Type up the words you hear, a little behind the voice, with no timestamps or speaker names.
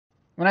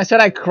When I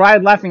said I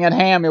cried laughing at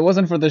Ham, it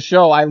wasn't for the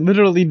show. I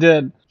literally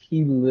did.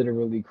 He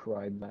literally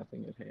cried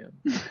laughing at Ham.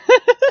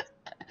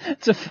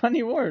 It's a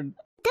funny word.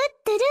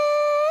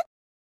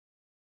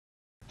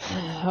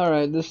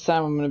 Alright, this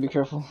time I'm gonna be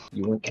careful.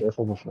 You weren't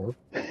careful before?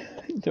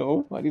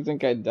 No, why do you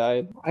think I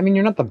died? I mean,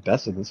 you're not the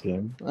best at this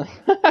game.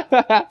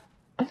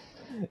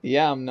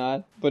 Yeah, I'm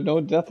not. But no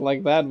death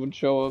like that would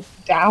show up.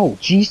 Ow,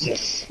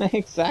 Jesus!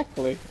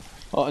 Exactly.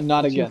 Oh,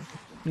 not again.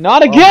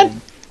 Not again!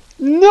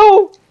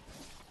 No!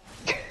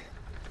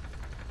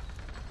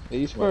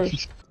 Ladies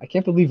first. I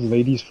can't believe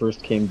ladies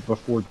first came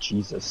before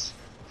Jesus.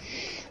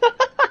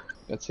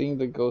 But seeing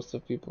the ghosts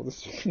of people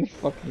is really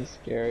fucking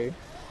scary.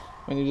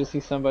 When you just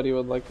see somebody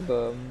with like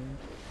the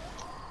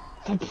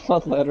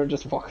bloodletter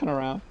just walking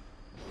around.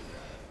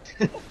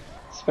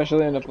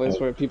 Especially in a place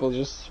where people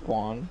just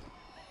spawn.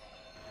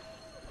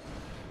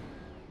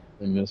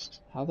 I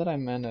missed. How did I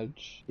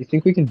manage? You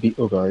think we can beat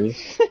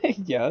Logarius?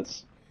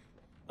 Yes.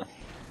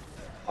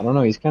 I don't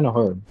know, he's kind of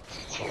hard.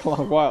 It's take a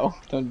long while.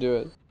 Don't do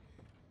it.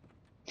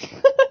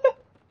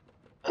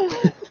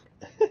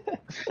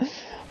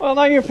 Well,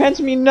 now your pants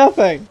mean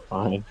nothing.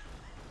 Fine.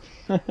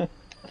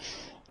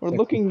 We're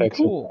looking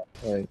cool.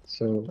 Alright,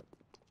 so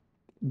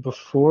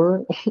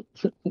before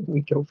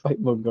we go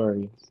fight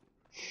Logarius,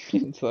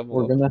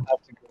 we're gonna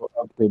have to go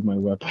upgrade my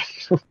weapon.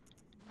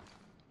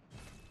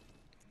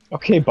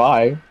 Okay,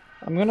 bye.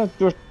 I'm gonna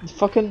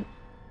fucking.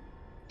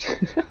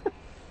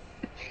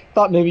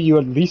 Thought maybe you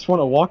at least want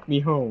to walk me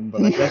home,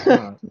 but I guess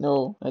not.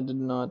 No, I did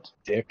not.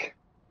 Dick.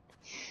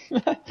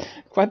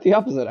 Quite the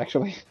opposite,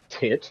 actually.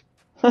 Tit.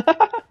 Can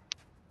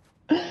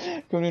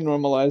we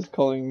normalize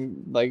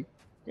calling, like,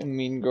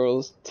 mean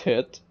girls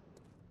tit?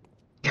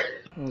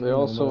 They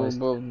also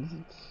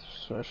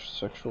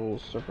sexual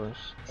severance.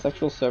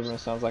 Sexual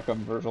severance sounds like a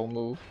Virgil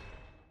move.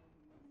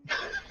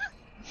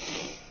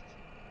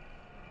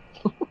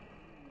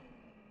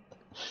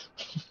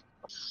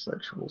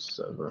 Sexual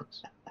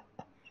severance.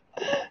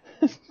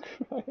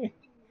 Crying.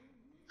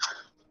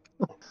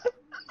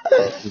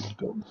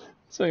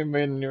 So you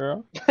made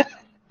Nero.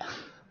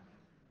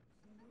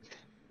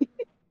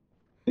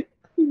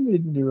 He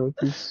made Nero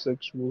through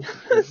sexual.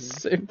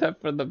 Save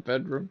that for the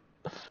bedroom.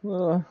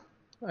 Well,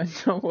 I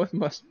know what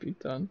must be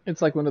done.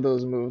 It's like one of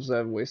those moves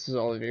that wastes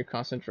all of your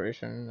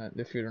concentration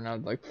if you're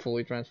not like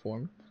fully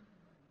transformed.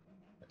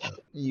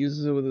 He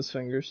uses it with his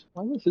fingers.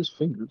 Why with his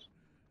fingers?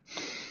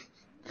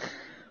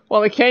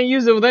 Well, he can't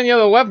use it with any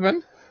other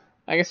weapon.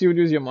 I guess you would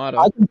use your motto.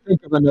 I can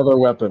think of another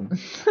weapon.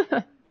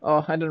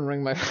 Oh, I didn't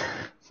ring my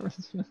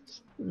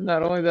resonance.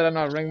 Not only did I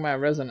not ring my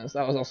resonance,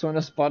 I was also in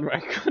a spot where I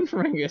couldn't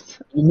ring it.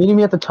 You meeting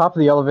me at the top of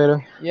the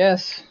elevator?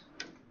 Yes.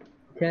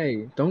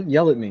 Okay, don't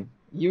yell at me.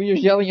 You're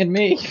yelling at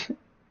me.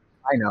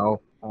 I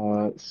know.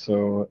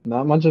 So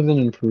not much of an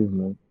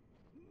improvement.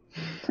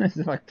 Is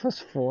it like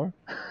 +4?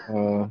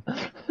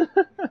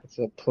 It's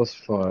at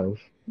 +5.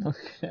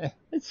 Okay.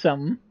 It's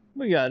something.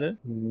 We got it.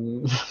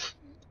 Mm.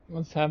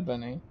 What's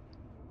happening?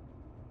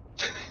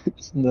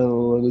 It's not a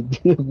lot of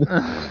damage.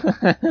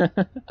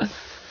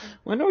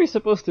 When are we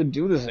supposed to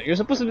do this? You're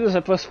supposed to do this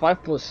at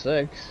 +5,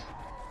 +6.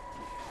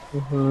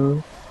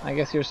 I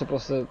guess you're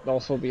supposed to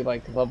also be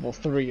like level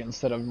 3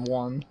 instead of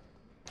 1.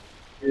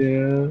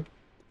 Yeah.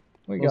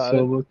 We got also,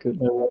 it. Look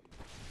at my...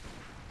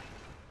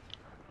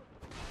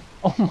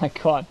 Oh my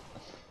god.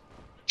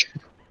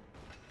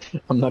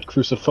 I'm not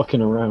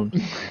crucifixing around.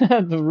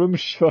 The room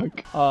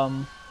shook.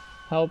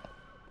 Help.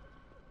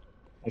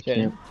 I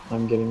can't.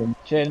 I'm getting them.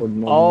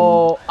 Jin.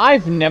 Oh,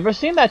 I've never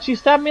seen that. She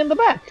stabbed me in the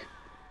back.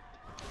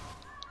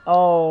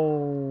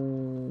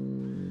 Oh.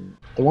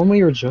 The one where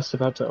you were just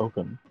about to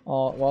open.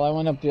 Oh, well, I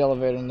went up the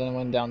elevator and then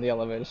went down the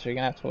elevator, so you're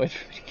gonna have to wait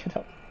for me to get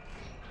up.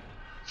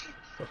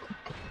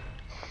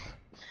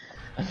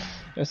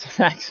 It was an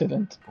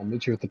accident. I'll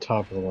meet you at the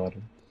top of the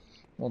ladder.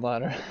 The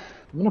ladder.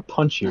 I'm gonna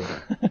punch you.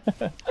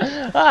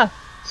 Ah!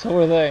 So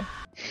were they.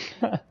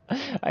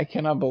 I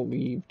cannot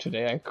believe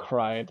today I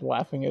cried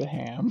laughing at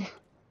Ham.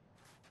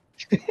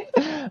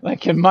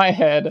 Like in my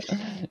head,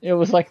 it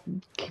was like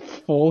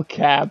full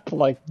cap,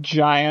 like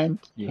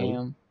giant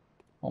Ham.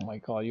 Oh my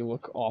god, you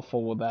look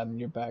awful with that in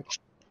your back.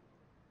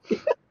 You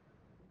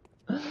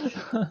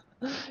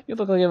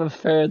look like you have a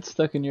ferret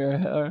stuck in your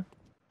hair.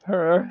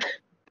 Tell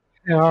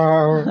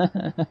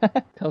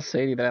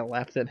Sadie that I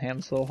laughed at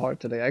Ham so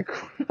hard today I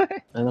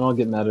cried. And then I'll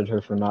get mad at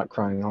her for not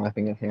crying and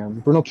laughing at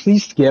Ham. Bruno,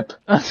 please skip.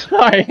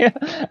 Sorry,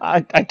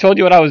 I told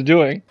you what I was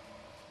doing.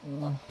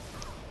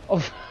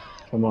 Oh.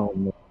 Come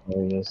on,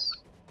 Marius.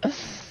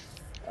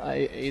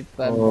 I ate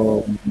that.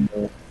 Oh,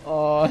 no.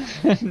 Oh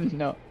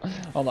no!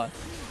 Hold on.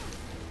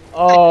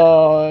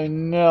 Oh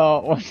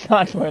no! We're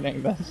not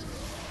winning this.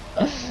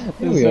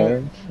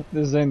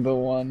 This ain't the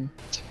one.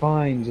 It's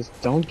fine. Just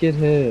don't get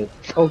hit.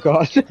 Oh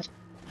god.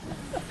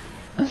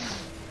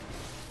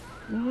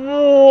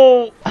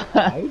 No.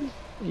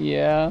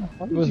 Yeah.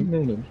 How did you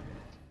manage?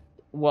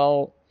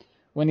 Well,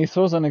 when he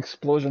throws an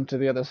explosion to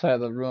the other side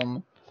of the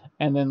room,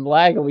 and then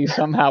laggily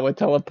somehow it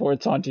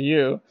teleports onto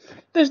you,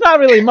 there's not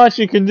really much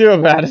you can do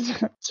about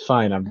it. It's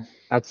fine. I'm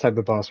outside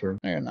the boss room.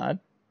 No, you're not.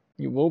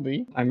 You will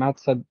be. I'm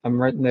outside. I'm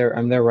right there.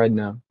 I'm there right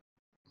now.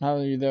 How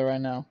are you there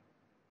right now?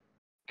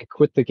 I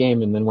quit the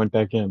game and then went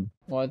back in.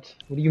 What?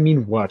 What do you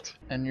mean, what?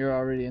 And you're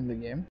already in the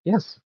game?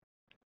 Yes.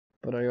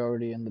 But are you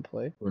already in the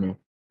play? Bruno.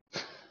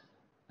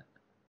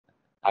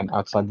 I'm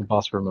outside the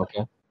boss room,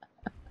 okay?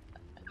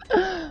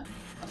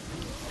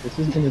 This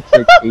is gonna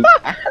take 8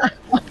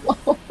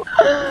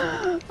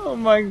 Oh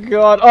my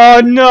god.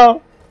 Oh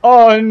no!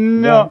 Oh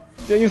no!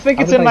 Do you think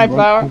it's in my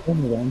power?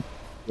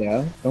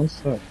 Yeah, don't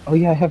suck. Oh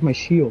yeah, I have my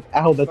shield.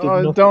 Ow, that did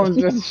Oh, nothing. don't.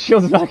 The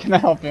shield's not gonna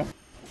help you.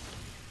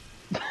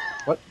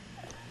 What?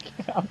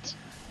 Get out.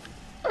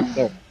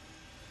 There.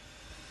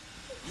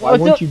 Why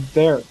weren't you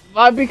there?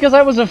 Because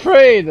I was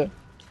afraid.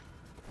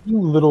 You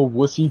little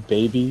wussy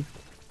baby.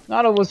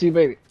 Not a wussy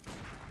baby.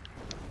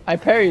 I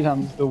parried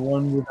him. He's the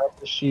one without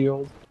the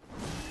shield.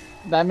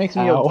 That makes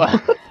me Ow.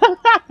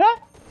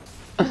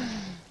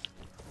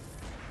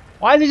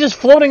 Why is he just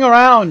floating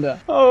around?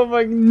 Oh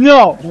my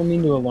no! I don't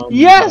mean to alarm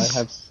yes! you, but I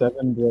have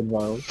 7 blood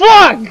vials.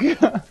 Fuck! You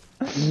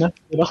messed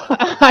it up.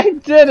 I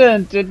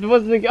didn't! It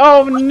was the-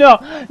 oh no!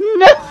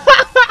 No!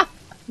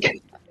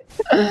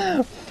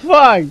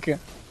 Fuck!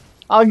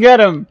 I'll get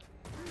him!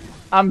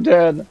 I'm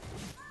dead.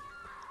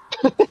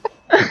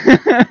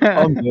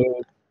 I'm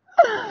dead.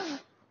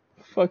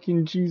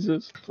 Fucking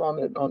Jesus.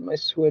 Vomit on my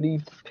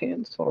sweaty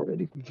pants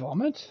already.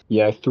 Vomit?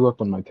 Yeah, I threw up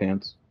on my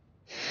pants.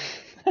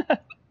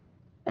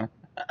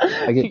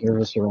 I get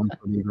nervous around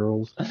pretty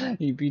girls.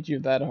 He beat you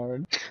that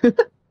hard.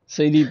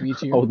 Sadie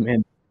beat you. Oh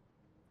man.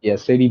 Yeah,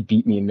 Sadie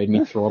beat me and made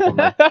me throw up on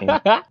my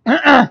pants.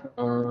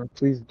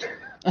 Please.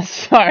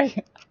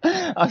 Sorry.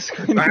 I was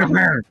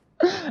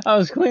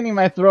cleaning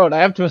my throat. I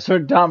have to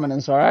assert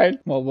dominance, alright?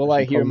 Well, will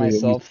I hear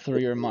myself through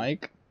your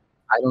mic?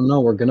 I don't know.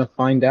 We're gonna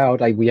find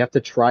out. We have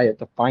to try it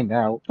to find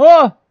out.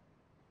 Oh!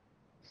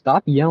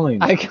 Stop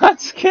yelling. I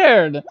got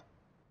scared. I'm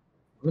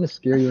gonna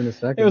scare you in a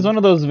second. It was one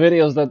of those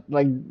videos that,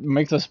 like,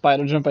 makes a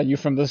spider jump at you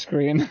from the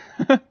screen.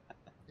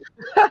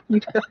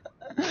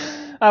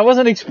 I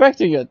wasn't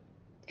expecting it.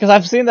 Because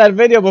I've seen that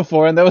video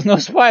before and there was no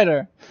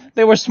spider.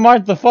 They were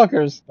smart the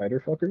fuckers. Spider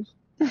fuckers?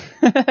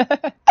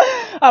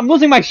 I'm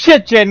losing my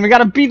shit, Jaden. We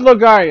gotta beat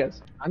Logarius.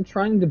 I'm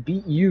trying to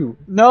beat you.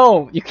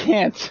 No, you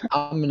can't.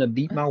 I'm gonna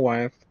beat my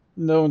wife.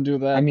 Don't do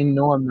that. I mean,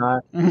 no, I'm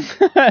not.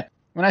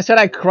 When I said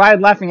I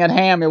cried laughing at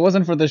Ham, it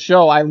wasn't for the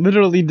show. I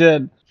literally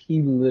did.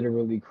 He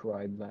literally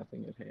cried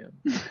laughing at Ham.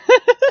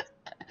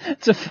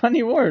 It's a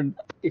funny word.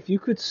 If you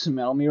could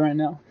smell me right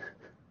now.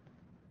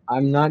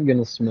 I'm not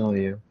gonna smell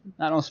you.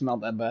 I don't smell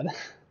that bad.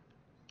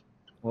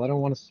 Well, I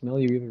don't want to smell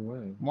you either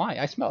way. Why?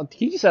 I smell.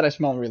 Kiki said I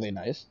smell really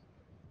nice.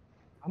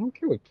 I don't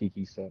care what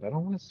Kiki said. I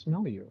don't want to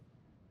smell you.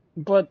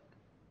 But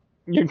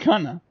you're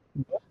gonna.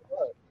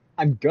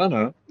 I'm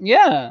gonna.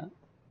 Yeah.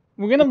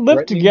 We're gonna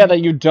live together,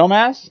 you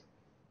dumbass.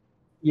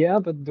 Yeah,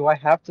 but do I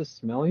have to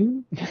smell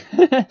you?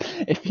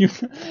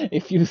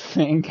 If you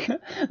think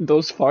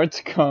those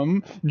farts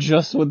come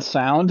just with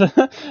sound,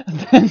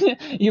 then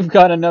you've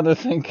got another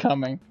thing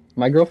coming.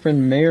 My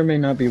girlfriend may or may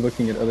not be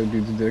looking at other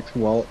dudes' dicks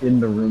while in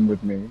the room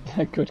with me.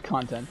 Good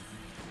content.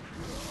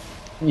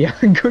 Yeah,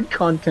 good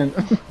content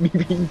of me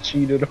being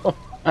cheated on.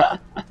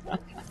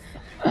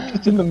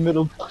 Just in the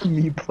middle of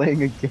me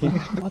playing a game.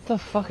 What the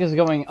fuck is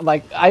going on?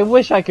 Like, I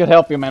wish I could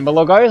help you, man, but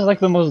Logarius is like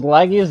the most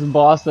laggiest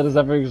boss that has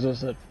ever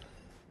existed.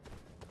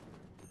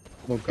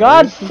 Logarius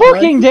God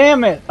fucking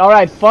damn it!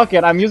 Alright, fuck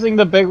it, I'm using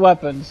the big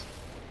weapons.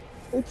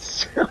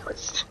 It's so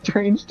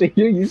strange to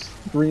hear you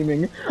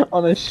screaming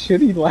on a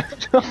shitty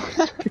laptop.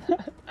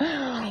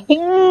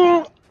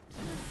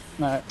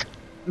 Alright,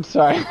 I'm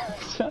sorry.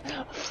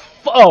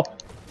 Oh!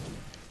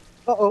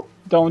 Uh-oh.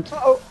 Don't.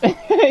 Uh-oh.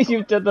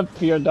 You did the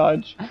fear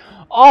dodge.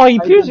 Oh, he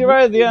pierced you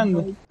right at the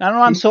end. I don't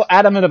know, I'm so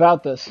adamant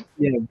about this.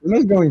 Yeah,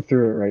 Bruno's going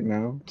through it right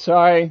now.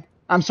 Sorry.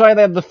 I'm sorry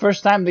that the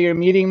first time that you're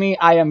meeting me,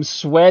 I am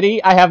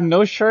sweaty, I have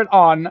no shirt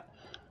on.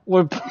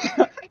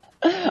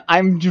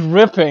 I'm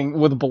dripping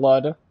with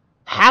blood.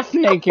 Half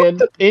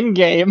naked,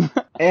 in-game.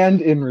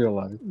 And in real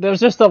life.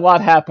 There's just a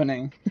lot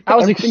happening. I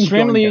was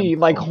extremely,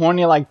 like,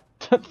 horny, like,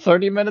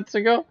 30 minutes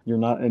ago. You're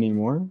not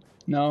anymore?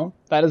 No,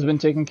 that has been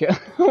taken care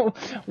of.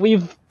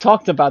 We've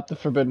talked about the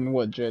Forbidden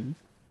Wood, Jid.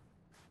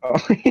 Oh,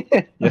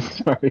 yeah,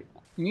 sorry.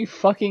 Can you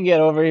fucking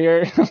get over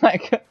here?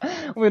 Like,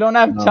 we don't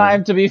have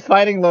time to be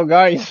fighting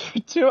Logarius for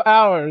 2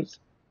 hours.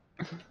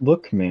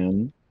 Look,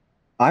 man.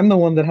 I'm the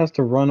one that has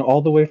to run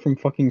all the way from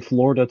fucking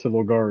Florida to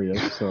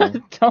Logarius, so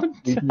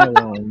don't leave me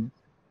alone.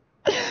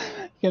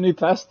 Can we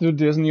pass through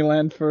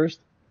Disneyland first?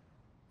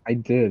 I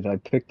did. I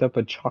picked up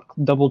a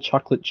double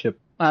chocolate chip.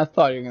 I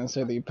thought you were gonna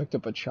say that you picked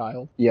up a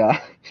child.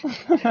 Yeah.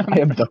 I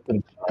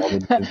abducted a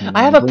child.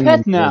 I have a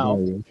pet now!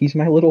 He's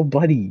my little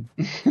buddy.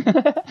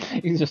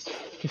 He's just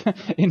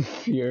in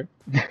fear.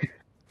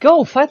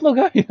 Go, fight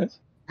Logarius!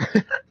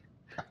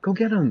 Go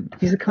get him.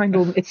 He's a kind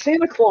old... It's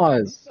Santa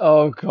Claus.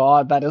 Oh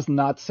god, that is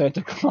not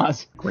Santa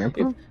Claus.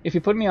 Grandpa? If you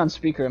put me on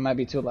speaker, it might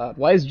be too loud.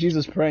 Why is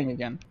Jesus praying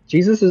again?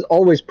 Jesus is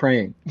always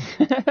praying.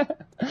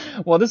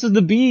 Well, this is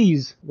the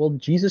bees. Well,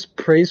 Jesus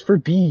prays for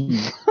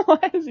bees.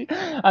 Why is he?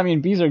 I mean,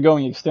 bees are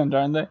going extinct,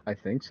 aren't they? I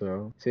think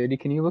so. Sadie,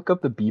 can you look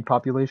up the bee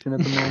population at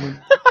the moment?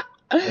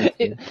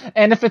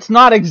 And if it's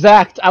not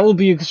exact, I will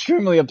be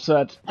extremely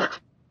upset.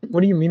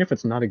 What do you mean if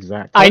it's not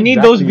exact? I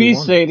need those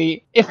bees,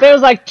 Sadie. If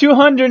there's like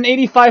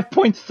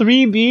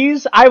 285.3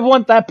 bees, I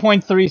want that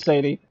 0.3,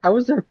 Sadie. How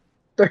is there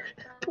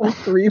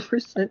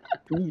 0.3%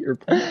 bee or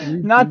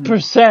 0.3 Not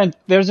percent.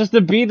 There's just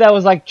a bee that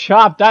was like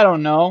chopped. I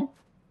don't know.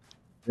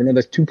 You know,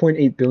 there's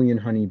 2.8 billion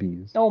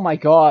honeybees. Oh my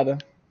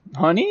god.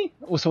 Honey?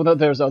 So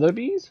there's other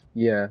bees?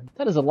 Yeah.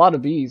 That is a lot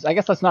of bees. I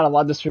guess that's not a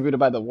lot distributed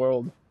by the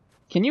world.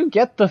 Can you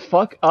get the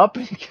fuck up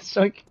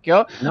so I can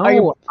go?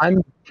 No,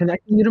 I'm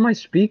connecting you to my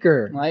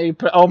speaker.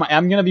 I'm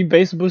gonna be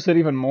bass boosted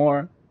even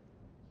more.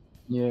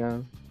 Yeah.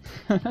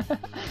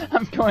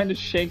 I'm going to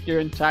shake your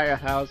entire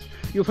house.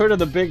 You've heard of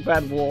the big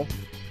bad wolf.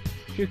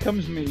 Here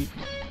comes me.